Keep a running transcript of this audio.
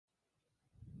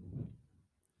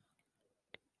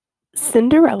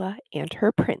Cinderella and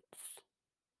Her Prince.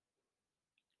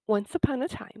 Once upon a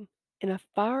time, in a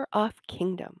far off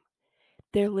kingdom,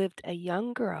 there lived a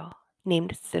young girl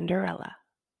named Cinderella.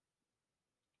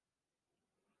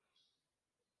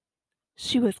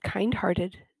 She was kind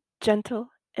hearted,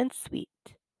 gentle, and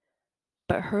sweet,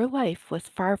 but her life was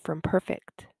far from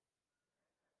perfect.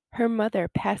 Her mother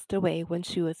passed away when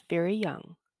she was very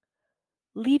young,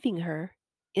 leaving her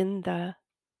in the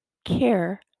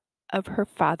care of her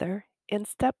father and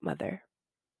stepmother.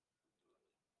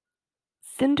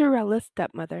 Cinderella's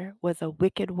stepmother was a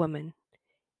wicked woman,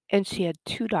 and she had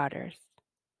two daughters.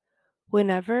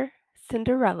 Whenever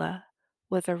Cinderella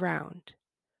was around,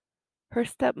 her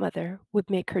stepmother would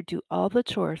make her do all the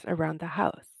chores around the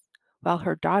house, while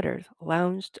her daughters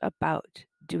lounged about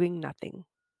doing nothing.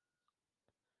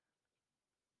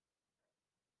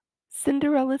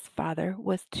 Cinderella's father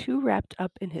was too wrapped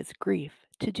up in his grief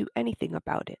to do anything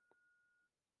about it.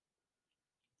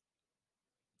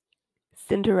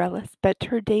 Cinderella spent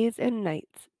her days and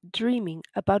nights dreaming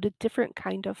about a different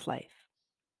kind of life.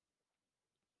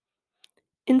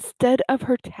 Instead of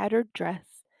her tattered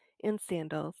dress and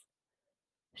sandals,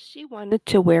 she wanted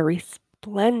to wear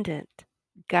resplendent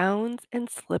gowns and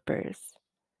slippers.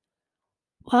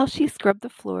 While she scrubbed the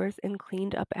floors and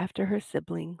cleaned up after her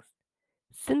siblings,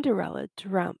 Cinderella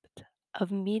dreamt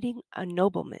of meeting a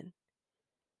nobleman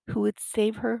who would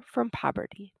save her from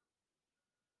poverty.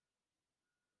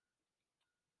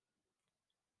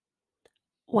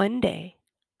 One day,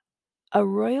 a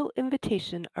royal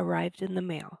invitation arrived in the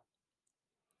mail.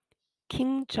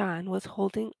 King John was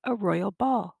holding a royal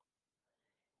ball,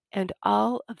 and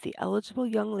all of the eligible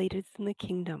young ladies in the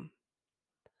kingdom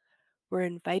were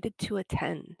invited to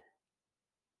attend.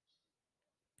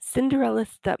 Cinderella's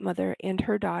stepmother and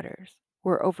her daughters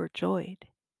were overjoyed.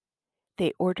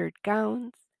 They ordered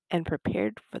gowns and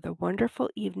prepared for the wonderful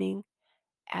evening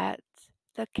at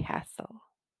the castle.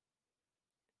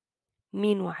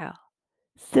 Meanwhile,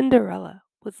 Cinderella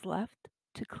was left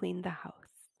to clean the house.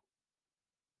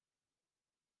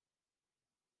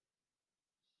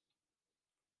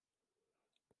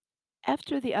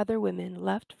 After the other women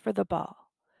left for the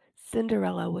ball,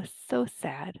 Cinderella was so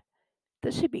sad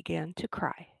that she began to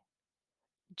cry.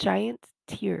 Giant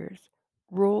tears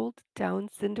rolled down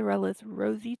Cinderella's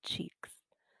rosy cheeks,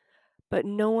 but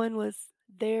no one was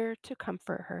there to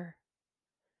comfort her.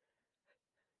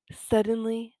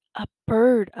 Suddenly, a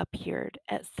bird appeared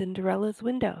at Cinderella's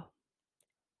window.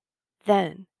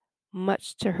 Then,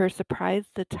 much to her surprise,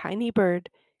 the tiny bird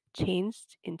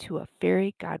changed into a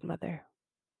fairy godmother.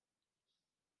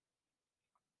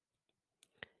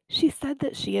 She said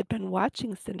that she had been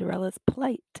watching Cinderella's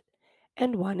plight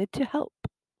and wanted to help.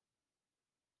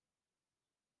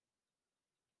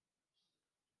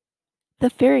 The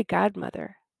fairy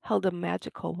godmother held a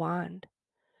magical wand.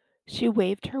 She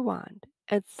waved her wand,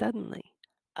 and suddenly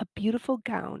a beautiful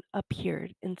gown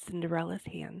appeared in Cinderella's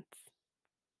hands.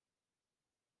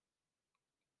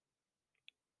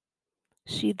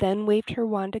 She then waved her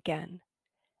wand again,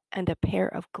 and a pair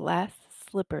of glass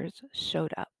slippers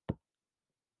showed up.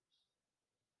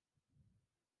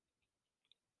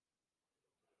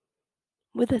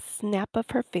 With a snap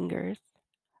of her fingers,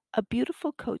 a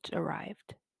beautiful coach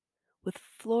arrived, with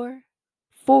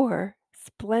four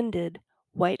splendid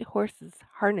white horses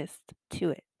harnessed to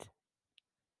it.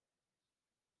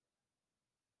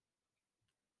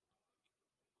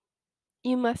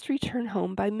 You must return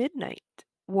home by midnight,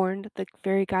 warned the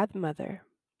fairy godmother,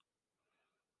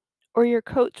 or your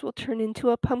coach will turn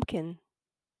into a pumpkin.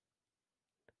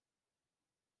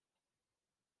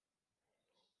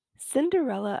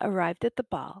 Cinderella arrived at the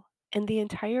ball, and the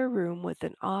entire room was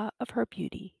in awe of her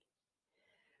beauty.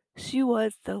 She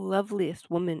was the loveliest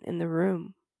woman in the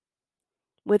room.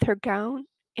 With her gown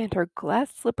and her glass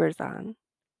slippers on,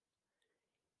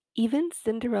 even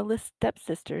Cinderella's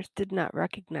stepsisters did not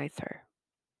recognize her.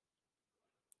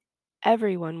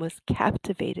 Everyone was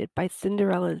captivated by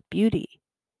Cinderella's beauty,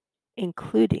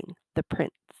 including the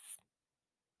prince.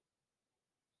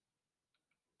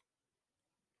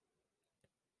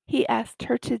 He asked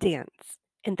her to dance,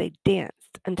 and they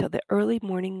danced until the early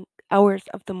morning hours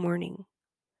of the morning.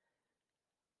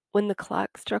 When the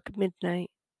clock struck midnight,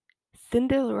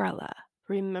 Cinderella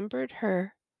remembered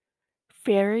her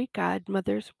fairy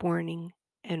godmother's warning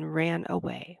and ran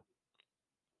away.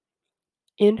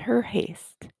 In her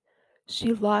haste,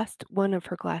 she lost one of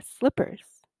her glass slippers.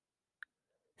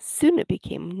 Soon it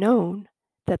became known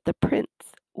that the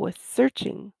prince was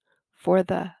searching for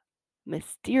the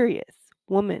mysterious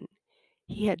woman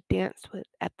he had danced with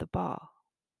at the ball.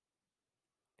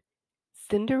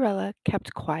 Cinderella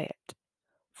kept quiet,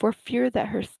 for fear that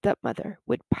her stepmother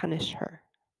would punish her.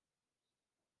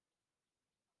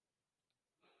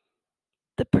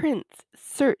 The prince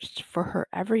searched for her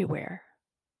everywhere.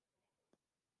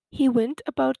 He went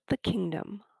about the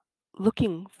kingdom,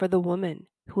 looking for the woman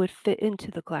who would fit into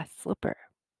the glass slipper.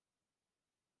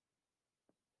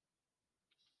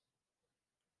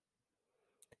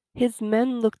 His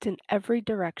men looked in every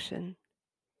direction.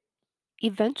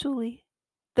 Eventually,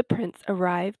 the prince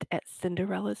arrived at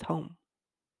Cinderella's home.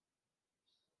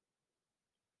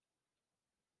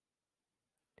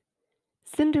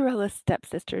 Cinderella's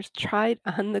stepsisters tried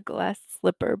on the glass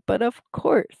slipper, but of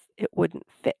course it wouldn't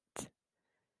fit.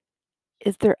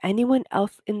 "Is there anyone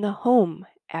else in the home?"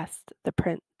 asked the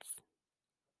prince.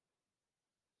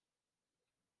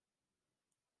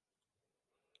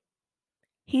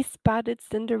 He spotted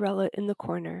Cinderella in the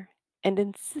corner and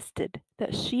insisted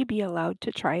that she be allowed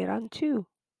to try it on too.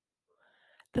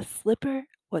 The slipper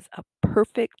was a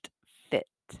perfect fit.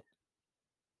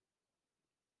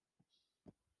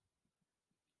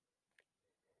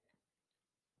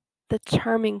 The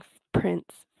charming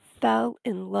prince fell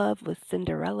in love with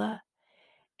Cinderella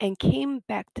and came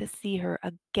back to see her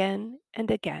again and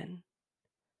again.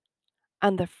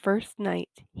 On the first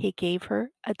night, he gave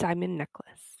her a diamond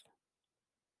necklace.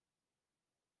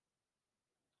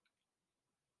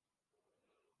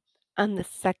 On the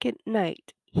second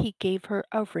night, he gave her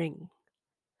a ring.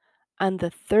 On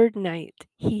the third night,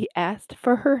 he asked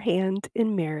for her hand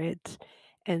in marriage,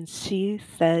 and she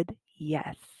said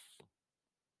yes.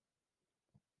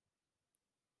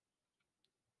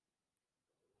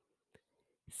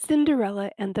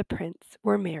 Cinderella and the prince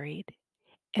were married,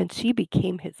 and she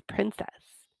became his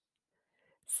princess.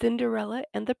 Cinderella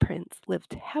and the prince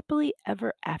lived happily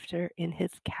ever after in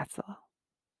his castle.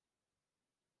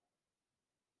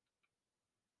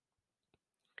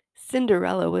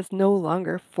 Cinderella was no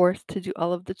longer forced to do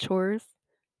all of the chores,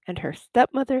 and her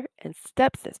stepmother and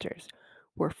stepsisters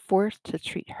were forced to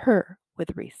treat her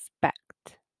with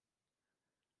respect.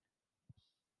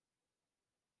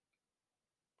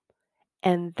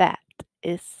 And that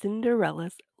is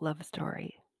Cinderella's love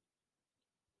story.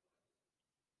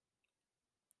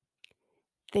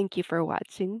 Thank you for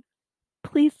watching.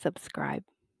 Please subscribe.